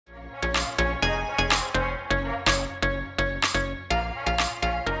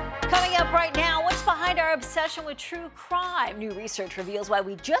our obsession with true crime. New research reveals why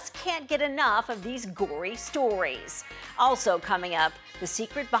we just can't get enough of these gory stories. Also coming up, the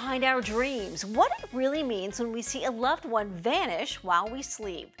secret behind our dreams, what it really means when we see a loved one vanish while we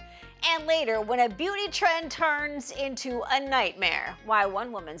sleep. And later, when a beauty trend turns into a nightmare, why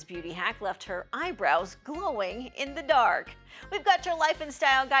one woman's beauty hack left her eyebrows glowing in the dark. We've got your life and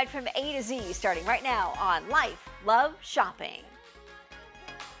style guide from A to Z, starting right now on Life, Love, Shopping.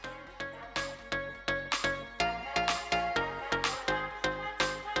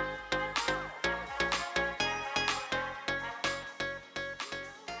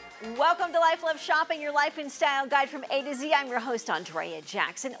 Welcome to Life, Love, Shopping, your life and style guide from A to Z. I'm your host, Andrea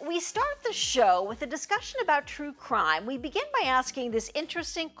Jackson. We start the show with a discussion about true crime. We begin by asking this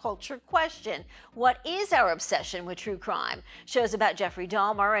interesting culture question. What is our obsession with true crime? Shows about Jeffrey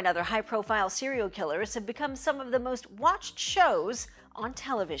Dahmer and other high-profile serial killers have become some of the most watched shows on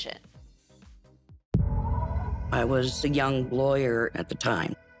television. I was a young lawyer at the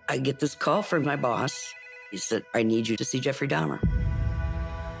time. I get this call from my boss. He said, I need you to see Jeffrey Dahmer.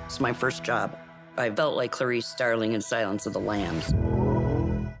 It's my first job. I felt like Clarice Starling in Silence of the Lambs.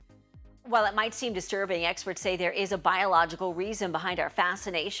 While it might seem disturbing, experts say there is a biological reason behind our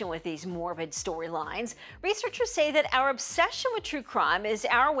fascination with these morbid storylines. Researchers say that our obsession with true crime is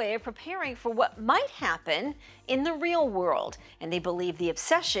our way of preparing for what might happen in the real world, and they believe the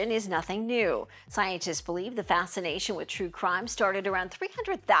obsession is nothing new. Scientists believe the fascination with true crime started around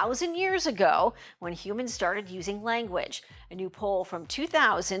 300,000 years ago when humans started using language. A new poll from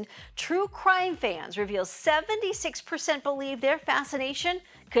 2000, true crime fans reveals 76% believe their fascination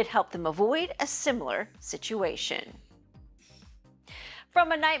could help them avoid a similar situation.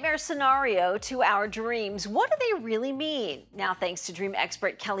 From a nightmare scenario to our dreams, what do they really mean? Now, thanks to dream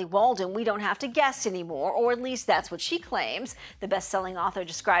expert Kelly Walden, we don't have to guess anymore, or at least that's what she claims. The best-selling author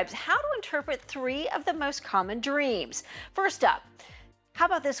describes how to interpret 3 of the most common dreams. First up, how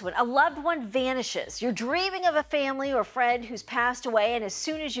about this one? A loved one vanishes. You're dreaming of a family or friend who's passed away, and as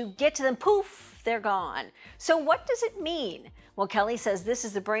soon as you get to them, poof, they're gone. So what does it mean? Well, Kelly says this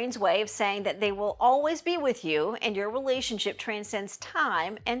is the brain's way of saying that they will always be with you and your relationship transcends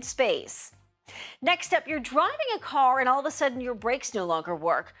time and space. Next up, you're driving a car and all of a sudden your brakes no longer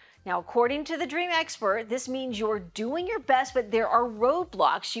work. Now, according to the dream expert, this means you're doing your best, but there are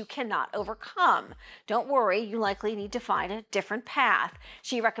roadblocks you cannot overcome. Don't worry, you likely need to find a different path.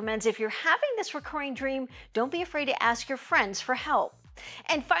 She recommends if you're having this recurring dream, don't be afraid to ask your friends for help.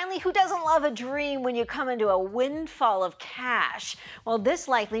 And finally, who doesn't love a dream when you come into a windfall of cash? Well, this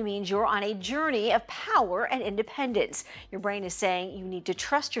likely means you're on a journey of power and independence. Your brain is saying you need to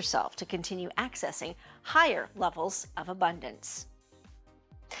trust yourself to continue accessing higher levels of abundance.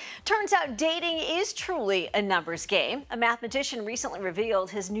 Turns out dating is truly a numbers game. A mathematician recently revealed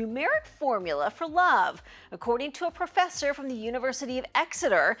his numeric formula for love. According to a professor from the University of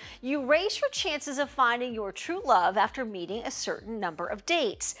Exeter, you raise your chances of finding your true love after meeting a certain number of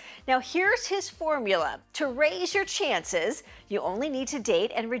dates. Now, here's his formula. To raise your chances, you only need to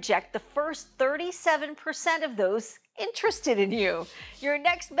date and reject the first 37% of those interested in you. Your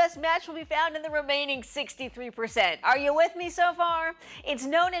next best match will be found in the remaining 63%. Are you with me so far? It's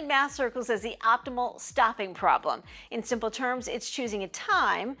known in math circles as the optimal stopping problem. In simple terms, it's choosing a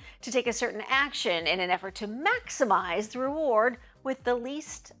time to take a certain action in an effort to maximize the reward with the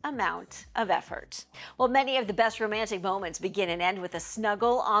least amount of effort. Well, many of the best romantic moments begin and end with a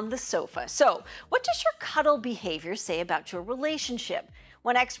snuggle on the sofa. So, what does your cuddle behavior say about your relationship?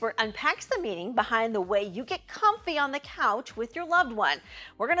 One expert unpacks the meaning behind the way you get comfy on the couch with your loved one.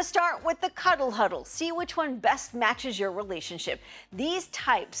 We're going to start with the cuddle huddle. See which one best matches your relationship. These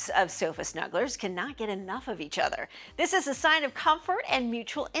types of sofa snugglers cannot get enough of each other. This is a sign of comfort and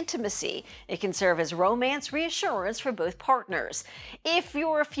mutual intimacy. It can serve as romance reassurance for both partners. If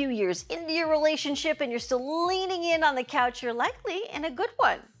you're a few years into your relationship and you're still leaning in on the couch, you're likely in a good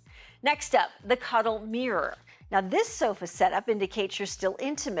one. Next up, the cuddle mirror. Now, this sofa setup indicates you're still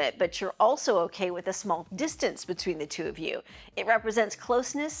intimate, but you're also okay with a small distance between the two of you. It represents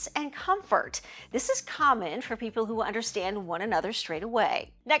closeness and comfort. This is common for people who understand one another straight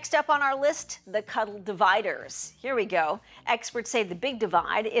away. Next up on our list, the cuddle dividers. Here we go. Experts say the big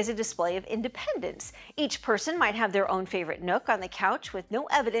divide is a display of independence. Each person might have their own favorite nook on the couch with no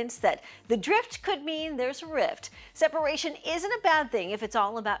evidence that the drift could mean there's a rift. Separation isn't a bad thing if it's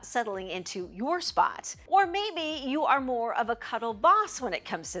all about settling into your spot. Or maybe maybe you are more of a cuddle boss when it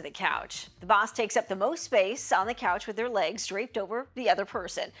comes to the couch. The boss takes up the most space on the couch with their legs draped over the other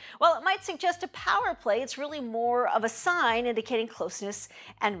person. While it might suggest a power play, it's really more of a sign indicating closeness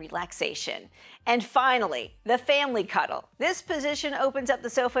and relaxation. And finally, the family cuddle. This position opens up the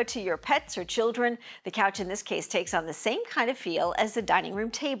sofa to your pets or children. The couch in this case takes on the same kind of feel as the dining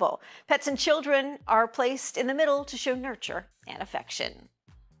room table. Pets and children are placed in the middle to show nurture and affection.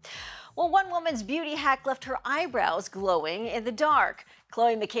 Well, one woman's beauty hack left her eyebrows glowing in the dark.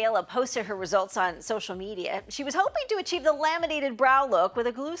 Chloe Michaela posted her results on social media. She was hoping to achieve the laminated brow look with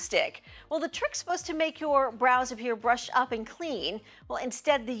a glue stick. Well, the trick's supposed to make your brows appear brushed up and clean. Well,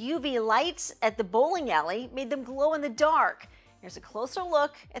 instead, the UV lights at the bowling alley made them glow in the dark. Here's a closer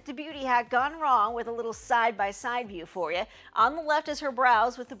look at the beauty hack gone wrong with a little side-by-side view for you. On the left is her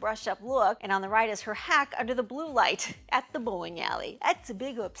brows with the brushed up look, and on the right is her hack under the blue light at the bowling alley. That's a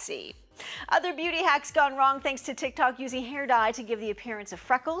big oopsie. Other beauty hacks gone wrong thanks to TikTok using hair dye to give the appearance of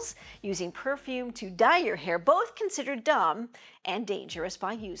freckles, using perfume to dye your hair, both considered dumb and dangerous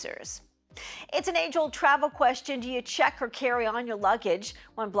by users. It's an age-old travel question. Do you check or carry on your luggage?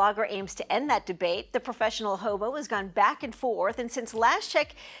 One blogger aims to end that debate. The professional hobo has gone back and forth, and since last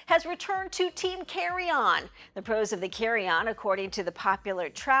check has returned to Team Carry-On. The pros of the carry-on, according to the popular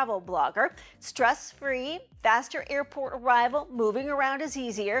travel blogger: stress-free, faster airport arrival, moving around is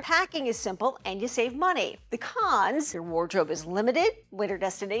easier, packing is simple, and you save money. The cons: your wardrobe is limited, winter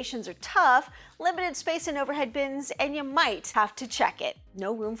destinations are tough, limited space in overhead bins, and you might have to check it.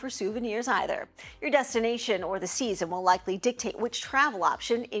 No room for souvenirs either. Your destination or the season will likely dictate which travel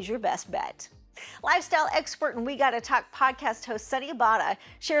option is your best bet. Lifestyle expert and We Gotta Talk podcast host Sunny Abada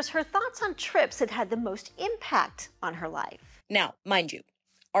shares her thoughts on trips that had the most impact on her life. Now, mind you,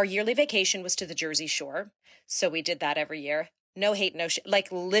 our yearly vacation was to the Jersey Shore, so we did that every year. No hate, no shit. Like,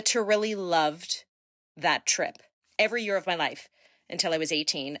 literally loved that trip every year of my life until I was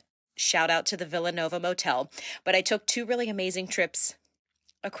 18. Shout out to the Villanova Motel. But I took two really amazing trips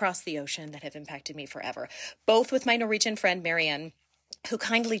across the ocean that have impacted me forever, both with my Norwegian friend Marianne, who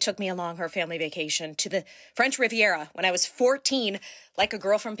kindly took me along her family vacation to the French Riviera when I was 14, like a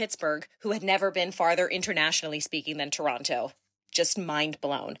girl from Pittsburgh who had never been farther internationally speaking than Toronto. Just mind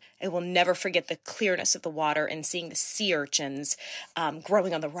blown. I will never forget the clearness of the water and seeing the sea urchins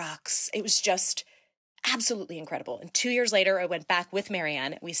growing on the rocks. It was just absolutely incredible. And 2 years later, I went back with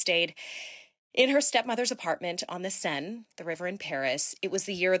Marianne. We stayed in her stepmother's apartment on the Seine, the river in Paris. It was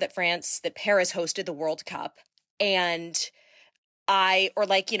the year that Paris hosted the World Cup. And France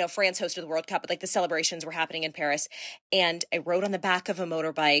hosted the World Cup, but like the celebrations were happening in Paris. And I rode on the back of a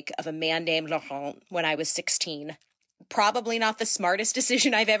motorbike of a man named Laurent when I was 16. Probably not the smartest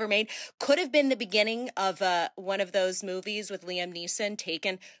decision I've ever made. Could have been the beginning of one of those movies with Liam Neeson,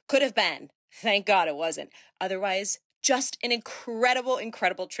 Taken. Could have been. Thank God it wasn't. Otherwise, just an incredible,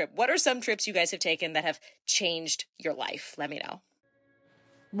 incredible trip. What are some trips you guys have taken that have changed your life? Let me know.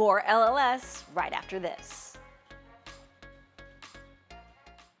 More LLS right after this.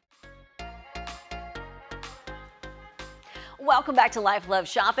 Welcome back to Life, Love,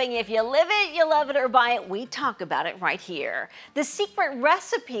 Shopping. If you live it, you love it, or buy it, we talk about it right here. The secret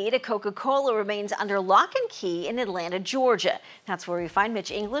recipe to Coca-Cola remains under lock and key in Atlanta, Georgia. That's where we find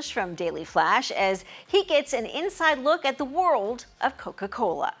Mitch English from Daily Flash as he gets an inside look at the world of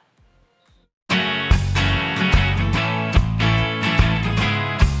Coca-Cola.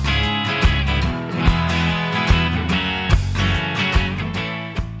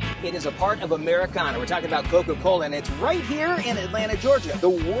 It is a part of Americana. We're talking about Coca-Cola, and it's right here in Atlanta, Georgia, the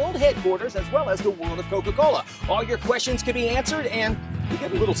world headquarters as well as the world of Coca-Cola. All your questions can be answered, and we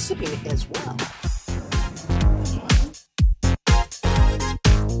get a little sipping as well.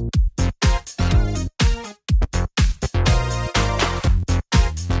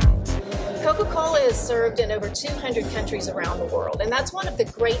 Coca-Cola is served in over 200 countries around the world, and that's one of the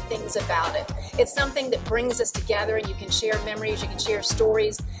great things about it. It's something that brings us together, and you can share memories, you can share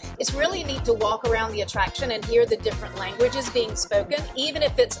stories. It's really neat to walk around the attraction and hear the different languages being spoken, even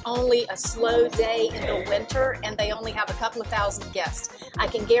if it's only a slow day in the winter and they only have a couple of thousand guests. I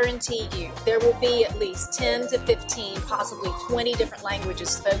can guarantee you there will be at least 10 to 15, possibly 20 different languages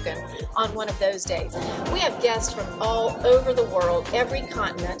spoken on one of those days. We have guests from all over the world, every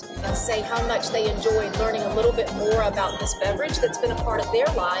continent, and say how much they enjoyed learning a little bit more about this beverage that's been a part of their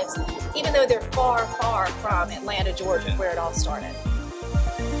lives, even though they're far, far from Atlanta, Georgia, where it all started.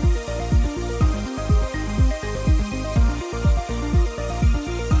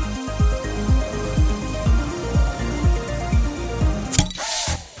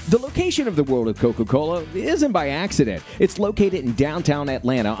 The location location of the World of Coca-Cola isn't by accident. It's located in downtown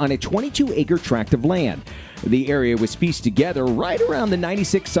Atlanta on a 22-acre tract of land. The area was pieced together right around the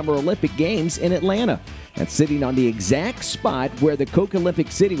 '96 Summer Olympic Games in Atlanta. That's sitting on the exact spot where the Coke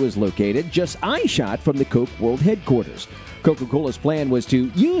Olympic City was located, just eye shot from the Coke World headquarters. Coca-Cola's plan was to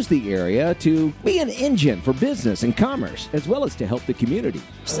use the area to be an engine for business and commerce, as well as to help the community.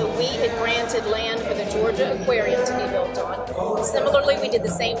 So we had granted land for the Georgia Aquarium to be built on. Similarly, we did the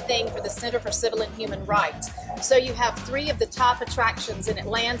same thing for the Center for Civil and Human Rights. So you have 3 of the top attractions in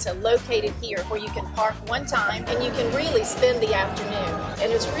Atlanta located here where you can park one time and you can really spend the afternoon.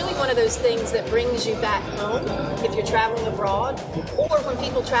 And it's really one of those things that brings you back home if you're traveling abroad, or when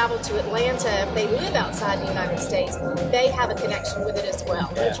people travel to Atlanta, if they live outside the United States, they have a connection with it as well.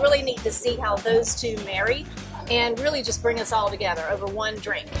 And it's really neat to see how those two marry and really just bring us all together over one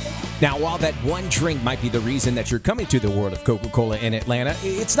drink. Now, while that one drink might be the reason that you're coming to the World of Coca-Cola in Atlanta,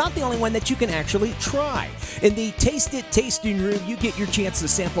 it's not the only one that you can actually try. In the Taste It tasting room, you get your chance to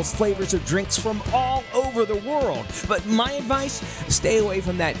sample flavors of drinks from all over the world. But my advice, stay away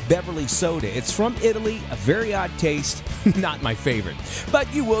from that Beverly soda. It's from Italy, a very odd taste, not my favorite.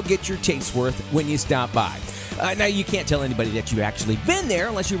 But you will get your taste worth when you stop by. Now, you can't tell anybody that you've actually been there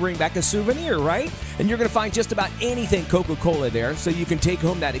unless you bring back a souvenir, right? And you're going to find just about anything Coca-Cola there, so you can take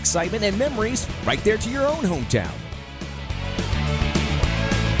home that excitement and memories right there to your own hometown.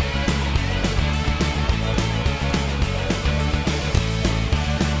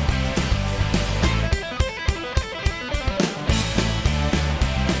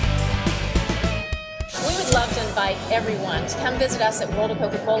 Everyone to come visit us at World of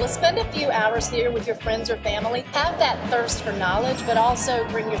Coca-Cola. Spend a few hours here with your friends or family. Have that thirst for knowledge, but also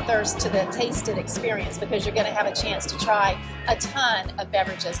bring your thirst to the Taste It experience, because you're going to have a chance to try a ton of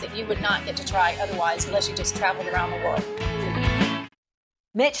beverages that you would not get to try otherwise unless you just traveled around the world.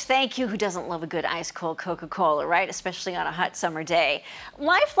 Mitch, thank you. Who doesn't love a good ice-cold Coca-Cola, right? Especially on a hot summer day.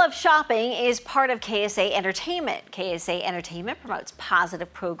 Life Love Shopping is part of KSA Entertainment. KSA Entertainment promotes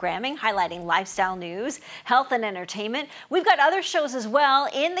positive programming, highlighting lifestyle news, health, and entertainment. We've got other shows as well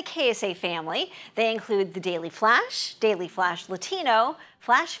in the KSA family. They include the Daily Flash Latino,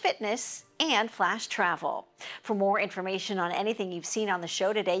 Flash Fitness, and Flash Travel. For more information on anything you've seen on the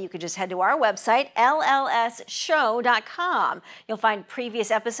show today, you could just head to our website, llsshow.com. You'll find previous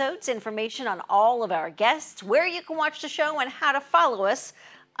episodes, information on all of our guests, where you can watch the show, and how to follow us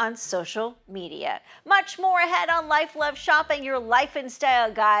on social media. Much more ahead on Life Love Shopping, your life and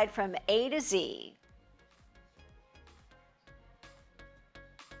style guide from A to Z.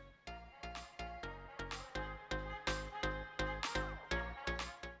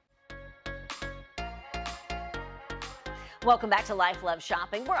 Welcome back to Life Love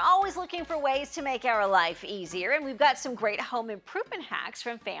Shopping. We're always looking for ways to make our life easier, and we've got some great home improvement hacks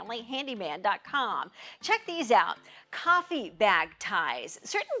from FamilyHandyman.com. Check these out. Coffee bag ties.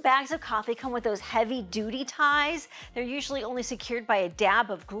 Certain bags of coffee come with those heavy-duty ties. They're usually only secured by a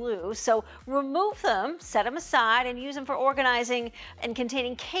dab of glue, so remove them, set them aside, and use them for organizing and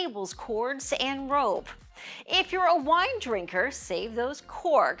containing cables, cords, and rope. If you're a wine drinker, save those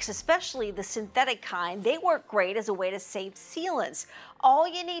corks, especially the synthetic kind. They work great as a way to save sealants. All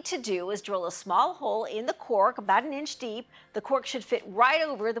you need to do is drill a small hole in the cork, about an inch deep. The cork should fit right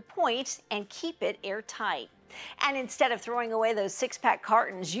over the point and keep it airtight. And instead of throwing away those 6-pack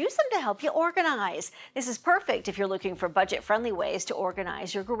cartons, use them to help you organize. This is perfect if you're looking for budget-friendly ways to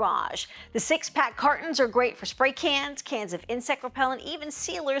organize your garage. The 6-pack cartons are great for spray cans, cans of insect repellent, even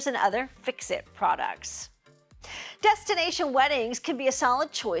sealers and other fix-it products. Destination weddings can be a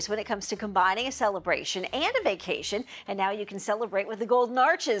solid choice when it comes to combining a celebration and a vacation, and now you can celebrate with the Golden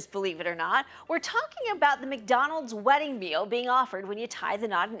Arches, believe it or not. We're talking about the McDonald's wedding meal being offered when you tie the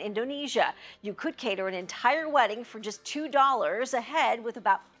knot in Indonesia. You could cater an entire wedding for just $2 a head with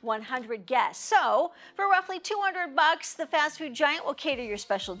about 100 guests. So, for roughly $200, the fast food giant will cater your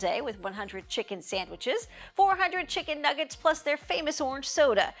special day with 100 chicken sandwiches, 400 chicken nuggets, plus their famous orange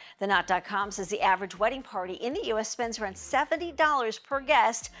soda. TheKnot.com says the average wedding party in the U.S. spends around $70 per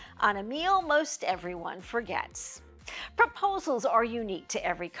guest on a meal most everyone forgets. Proposals are unique to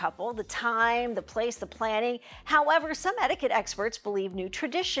every couple, the time, the place, the planning. However, some etiquette experts believe new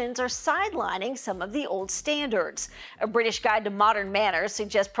traditions are sidelining some of the old standards. A British Guide to Modern Manners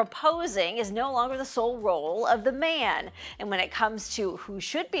suggests proposing is no longer the sole role of the man. And when it comes to who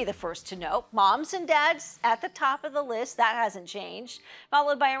should be the first to know, moms and dads at the top of the list, that hasn't changed,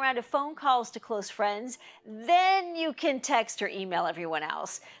 followed by a round of phone calls to close friends. Then you can text or email everyone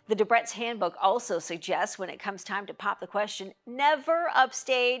else. The Debrett's Handbook also suggests when it comes time to Pop the Question, never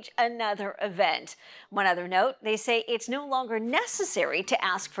upstage another event. One other note, they say it's no longer necessary to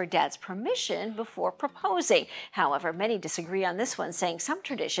ask for Dad's permission before proposing. However, many disagree on this one, saying some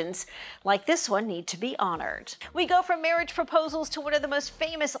traditions like this one need to be honored. We go from marriage proposals to one of the most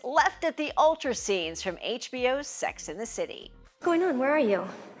famous left at the altar scenes from HBO's Sex and the City. What's going on? Where are you?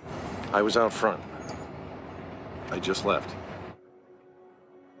 I was out front. I just left.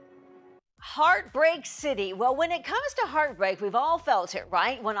 Heartbreak City. Well, when it comes to heartbreak, we've all felt it,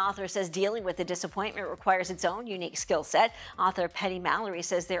 right? One author says dealing with the disappointment requires its own unique skill set. Author Penny Mallory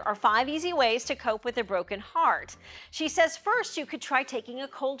says there are 5 easy ways to cope with a broken heart. She says first you could try taking a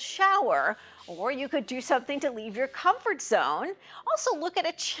cold shower, or you could do something to leave your comfort zone. Also look at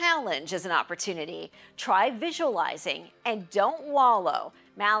a challenge as an opportunity. Try visualizing and don't wallow.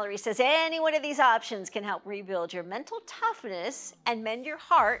 Mallory says any one of these options can help rebuild your mental toughness and mend your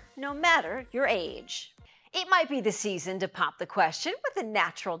heart no matter your age. It might be the season to pop the question with a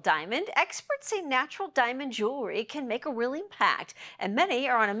natural diamond. Experts say natural diamond jewelry can make a real impact, and many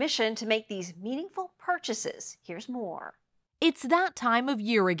are on a mission to make these meaningful purchases. Here's more. It's that time of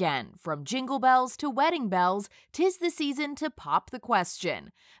year again. From jingle bells to wedding bells, 'tis the season to pop the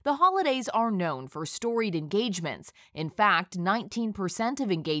question. The holidays are known for storied engagements. In fact, 19%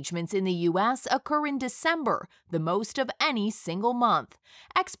 of engagements in the U.S. occur in December, the most of any single month.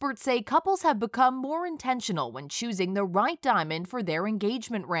 Experts say couples have become more intentional when choosing the right diamond for their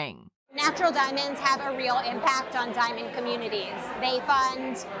engagement ring. Natural diamonds have a real impact on diamond communities. They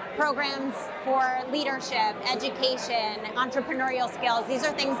fund programs for leadership, education, entrepreneurial skills. These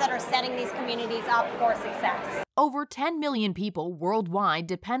are things that are setting these communities up for success. Over 10 million people worldwide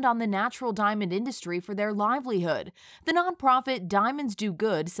depend on the natural diamond industry for their livelihood. The nonprofit Diamonds Do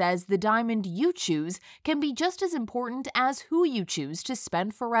Good says the diamond you choose can be just as important as who you choose to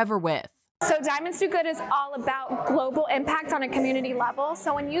spend forever with. So Diamonds Do Good is all about global impact on a community level.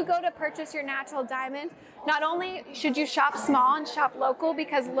 So when you go to purchase your natural diamond, not only should you shop small and shop local,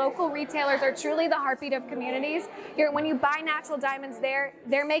 because local retailers are truly the heartbeat of communities. When you buy natural diamonds there,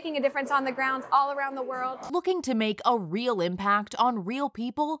 they're making a difference on the ground all around the world. Looking to make a real impact on real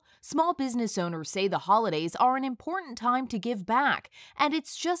people, small business owners say the holidays are an important time to give back, and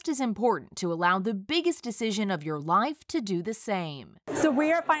it's just as important to allow the biggest decision of your life to do the same. So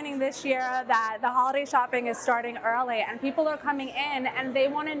we are finding this year that the holiday shopping is starting early, and people are coming in and they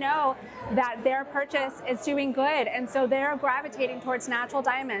want to know that their purchase is doing good, and so they're gravitating towards natural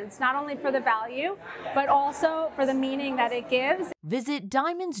diamonds, not only for the value but also for the meaning that it gives. Visit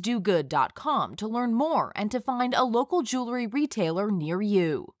diamondsdogood.com to learn more and to find a local jewelry retailer near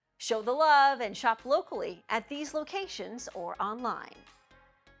you. Show the love and shop locally at these locations or online.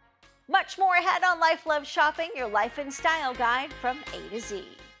 Much more ahead on Life Love Shopping, your life and style guide from A to Z.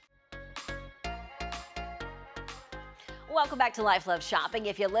 Welcome back to Life Love Shopping.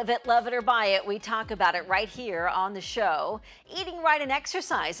 If you live it, love it, or buy it, we talk about it right here on the show. Eating right and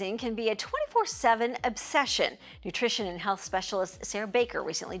exercising can be a 24/7 obsession. Nutrition and health specialist Sarah Baker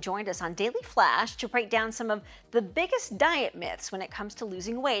recently joined us on Daily Flash to break down some of the biggest diet myths when it comes to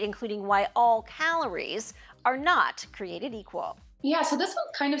losing weight, including why all calories are not created equal. Yeah, so this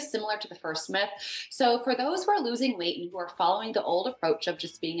one's kind of similar to the first myth. So for those who are losing weight and who are following the old approach of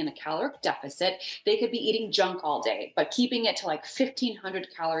just being in a caloric deficit, they could be eating junk all day, but keeping it to like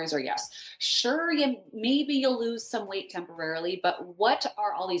 1,500 calories or yes. Sure, maybe you'll lose some weight temporarily, but what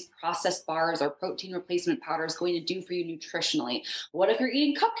are all these processed bars or protein replacement powders going to do for you nutritionally? What if you're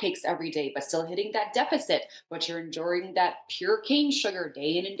eating cupcakes every day, but still hitting that deficit, but you're enjoying that pure cane sugar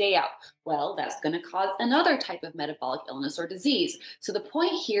day in and day out? Well, that's going to cause another type of metabolic illness or disease. So the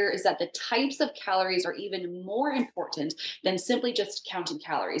point here is that the types of calories are even more important than simply just counting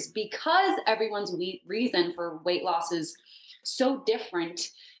calories. Because everyone's reason for weight loss is so different.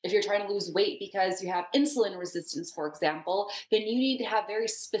 If you're trying to lose weight because you have insulin resistance, for example, then you need to have very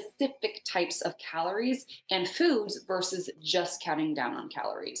specific types of calories and foods versus just counting down on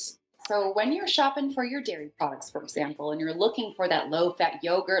calories. So when you're shopping for your dairy products, for example, and you're looking for that low-fat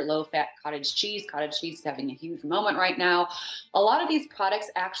yogurt, low-fat cottage cheese is having a huge moment right now. A lot of these products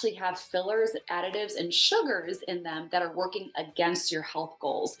actually have fillers, additives, and sugars in them that are working against your health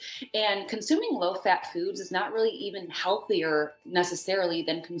goals. And consuming low-fat foods is not really even healthier necessarily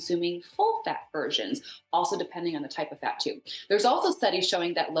than consuming full-fat versions, also depending on the type of fat too. There's also studies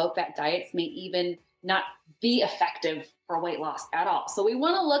showing that low-fat diets may even not be effective for weight loss at all. So we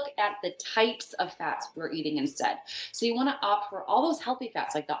want to look at the types of fats we're eating instead. So you want to opt for all those healthy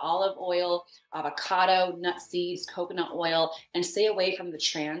fats like the olive oil, avocado, nut seeds, coconut oil, and stay away from the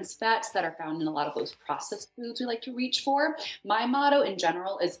trans fats that are found in a lot of those processed foods we like to reach for. My motto in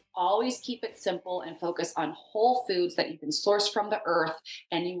general is always keep it simple and focus on whole foods that you can source from the earth,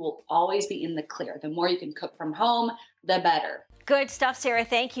 and you will always be in the clear. The more you can cook from home, the better. Good stuff, Sarah.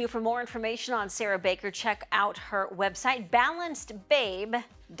 Thank you. For more information on Sarah Baker, check out her website,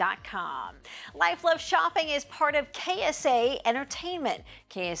 balancedbabe.com. Life Love Shopping is part of KSA Entertainment.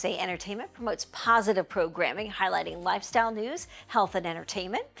 KSA Entertainment promotes positive programming, highlighting lifestyle news, health, and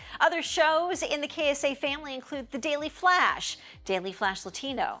entertainment. Other shows in the KSA family include The Daily Flash, Daily Flash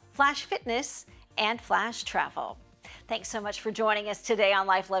Latino, Flash Fitness, and Flash Travel. Thanks so much for joining us today on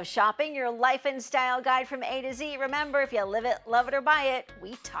Life Love Shopping, your life and style guide from A to Z. Remember, if you live it, love it, or buy it,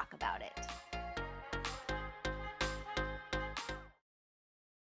 we talk about it.